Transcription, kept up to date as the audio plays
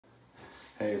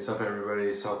Hey, what's up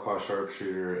everybody? Southpaw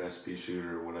Sharpshooter, SP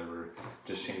Shooter, whatever.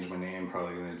 Just changed my name,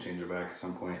 probably gonna change it back at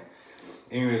some point.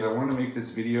 Anyways, I wanted to make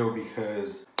this video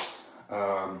because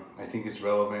I think it's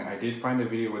relevant. I did find a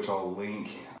video which I'll link.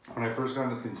 When I first got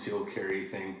into the concealed carry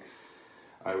thing,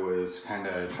 I was kind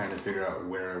of trying to figure out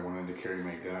where I wanted to carry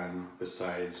my gun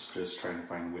besides just trying to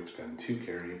find which gun to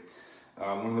carry.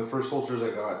 One of the first holsters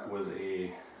I got was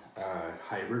a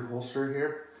hybrid holster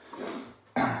here.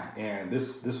 And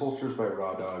this holster is by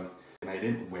Raw Dog, and I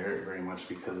didn't wear it very much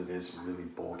because it is really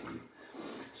bulky.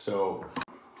 So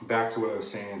back to what I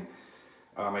was saying,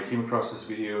 I came across this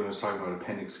video and I was talking about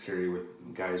appendix carry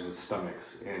with guys with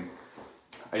stomachs, and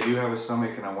I do have a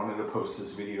stomach, and I wanted to post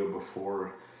this video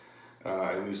before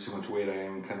I lose too much weight. I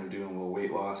am kind of doing a little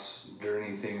weight loss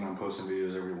journey thing, and I'm posting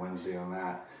videos every Wednesday on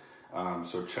that.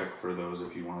 So check for those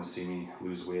if you want to see me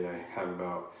lose weight. I have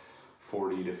about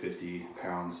 40 to 50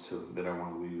 pounds that I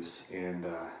want to lose and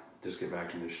just get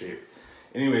back into shape.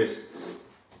 Anyways,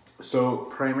 so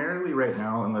primarily right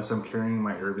now, unless I'm carrying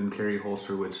my urban carry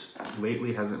holster, which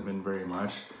lately hasn't been very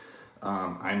much,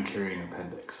 I'm carrying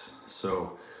appendix.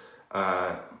 So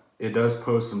it does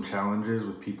pose some challenges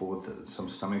with people with some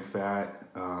stomach fat.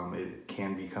 It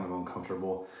can be kind of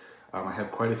uncomfortable. I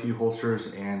have quite a few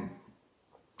holsters, and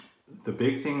the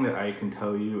big thing that I can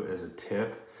tell you as a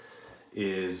tip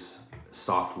is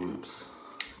soft loops,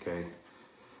 okay?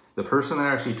 The person that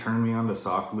actually turned me on to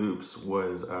soft loops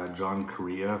was John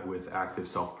Correa with Active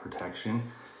Self-Protection,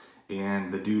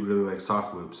 and the dude really likes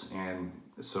soft loops, and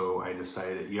so I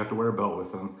decided you have to wear a belt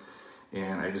with them,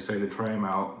 and I decided to try them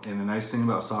out. And the nice thing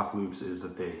about soft loops is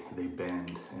that they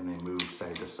bend and they move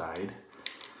side to side.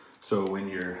 So when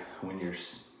you're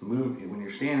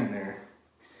standing there,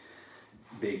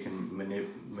 they can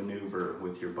maneuver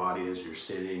with your body as you're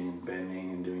sitting and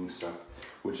bending and doing stuff,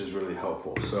 which is really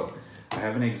helpful. So I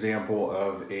have an example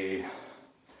of a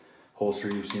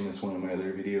holster. You've seen this one in my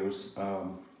other videos.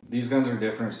 These guns are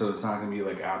different, so it's not gonna be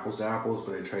like apples to apples,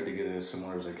 but I tried to get it as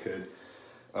similar as I could.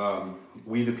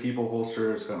 We the People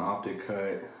holster, it's got an optic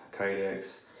cut,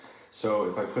 Kydex. So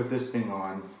if I put this thing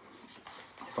on,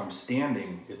 if I'm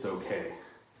standing, it's okay,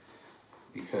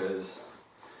 because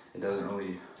it doesn't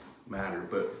really matter.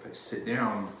 But if I sit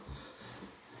down,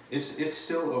 it's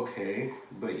still okay,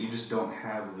 but you just don't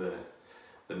have the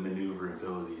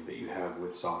maneuverability that you have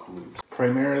with soft loops.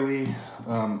 Primarily,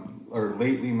 or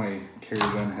lately, my carry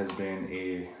gun has been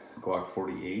a Glock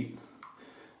 48.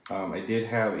 I did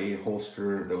have a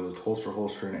holster that was a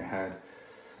holster, and it had,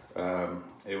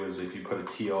 it was, if you put a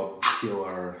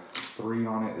TLR 3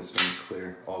 on it, it's gonna be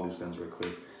clear. All these guns were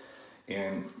clear.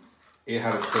 And it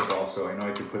had a clip also. I know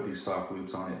I could put these soft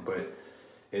loops on it, but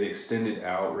it extended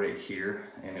out right here,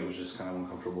 and it was just kind of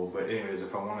uncomfortable. But anyways,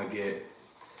 if I want to get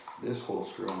this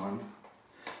holster on,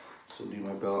 so do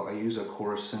my belt, I use a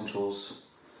Core Essentials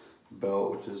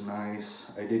belt, which is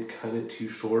nice. I did cut it too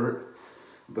short,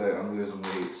 but I'm losing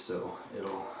weight, so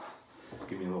it'll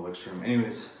give me a little extra room.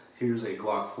 Anyways, here's a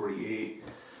Glock 48.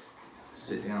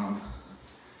 Sit down,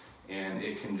 and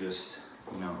it can just,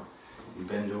 you know,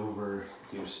 bend over,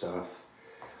 do stuff.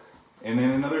 And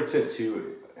then another tip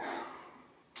too,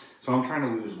 so I'm trying to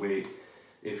lose weight.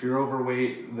 If you're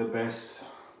overweight, the best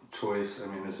choice, I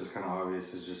mean, this is kind of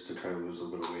obvious, is just to try to lose a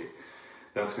little bit of weight.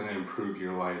 That's going to improve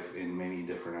your life in many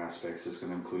different aspects. It's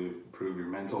going to improve your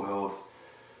mental health,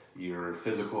 your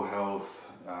physical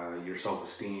health, your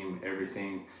self-esteem,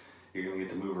 everything. You're going to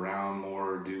get to move around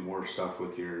more, do more stuff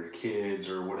with your kids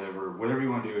or whatever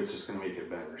you want to do. It's just going to make it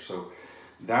better. So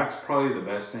that's probably the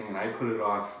best thing, and I put it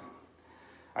off.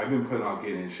 I've been putting off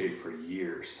getting in shape for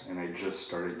years, and I just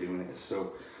started doing it.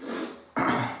 So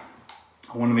I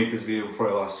want to make this video before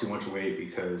I lost too much weight,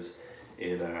 because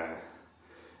it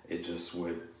just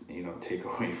would, you know, take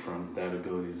away from that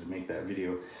ability to make that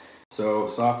video. So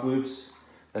soft loops,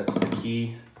 that's the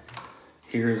key.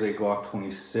 Here's a Glock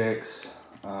 26.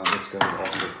 This gun is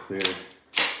also clear.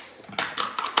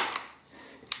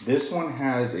 This one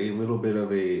has a little bit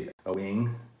of a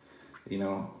wing, you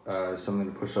know,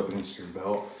 something to push up against your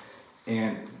belt.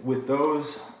 And with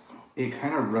those, it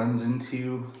kind of runs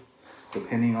into,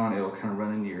 depending on, it'll kind of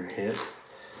run into your hip,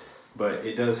 but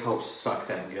it does help suck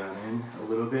that gun in a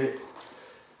little bit.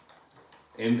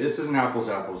 And this isn't apples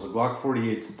to apples. The Glock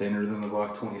 48 is thinner than the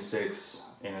Glock 26,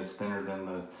 and it's thinner than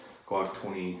the Glock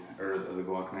 20, or the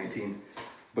Glock 19.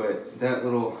 But that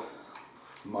little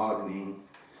modeling,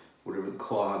 whatever the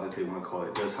claw that they want to call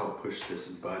it, does help push this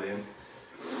butt in.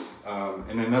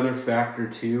 And another factor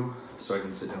too, so I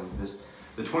can sit down with this,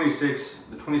 the 26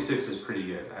 is pretty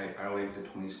good. I like the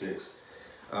 26.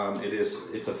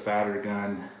 It's a fatter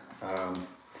gun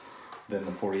than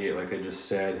the 48, like I just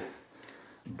said.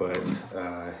 but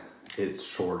it's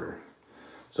shorter.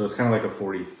 So it's kind of like a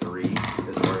 43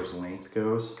 as far as length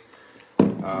goes.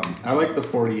 I like the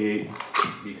 48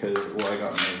 because, well, I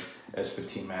got my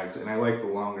S15 mags, and I like the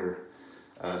longer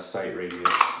sight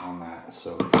radius on that.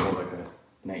 So it's more like a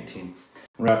 19.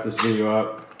 Wrap this video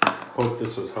up. Hope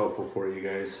this was helpful for you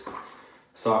guys.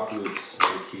 Soft loops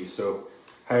are key. So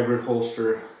hybrid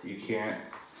holster,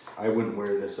 I wouldn't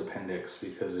wear this Appendix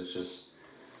because it's just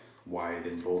wide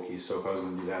and bulky. So if I was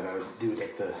gonna do that, I would do it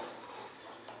at the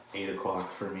 8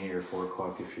 o'clock for me, or 4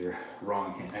 o'clock if you're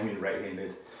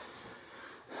right-handed.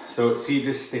 So see, it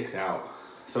just sticks out.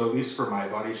 So at least for my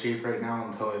body shape right now,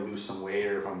 until I lose some weight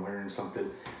or if I'm wearing something,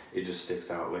 it just sticks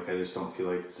out. Like, I just don't feel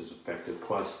like it's as effective.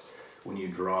 Plus, when you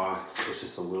draw, it's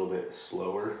just a little bit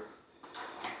slower.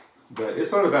 But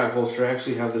it's not a bad holster. I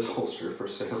actually have this holster for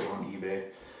sale on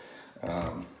eBay.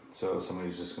 So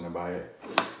somebody's just gonna buy it.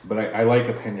 But I like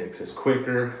Appendix. It's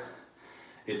quicker,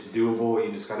 it's doable.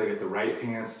 You just gotta get the right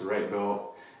pants, the right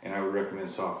belt, and I would recommend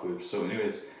soft loops. So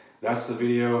anyways, that's the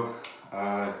video.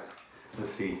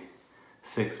 Let's see,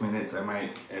 6 minutes. I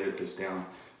might edit this down.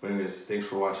 But anyways, thanks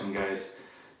for watching, guys.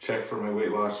 Check for my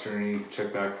weight loss journey.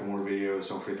 Check back for more videos.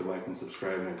 Don't forget to like and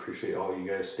subscribe, and I appreciate all you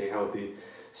guys. Stay healthy,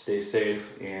 stay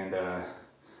safe, and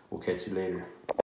we'll catch you later.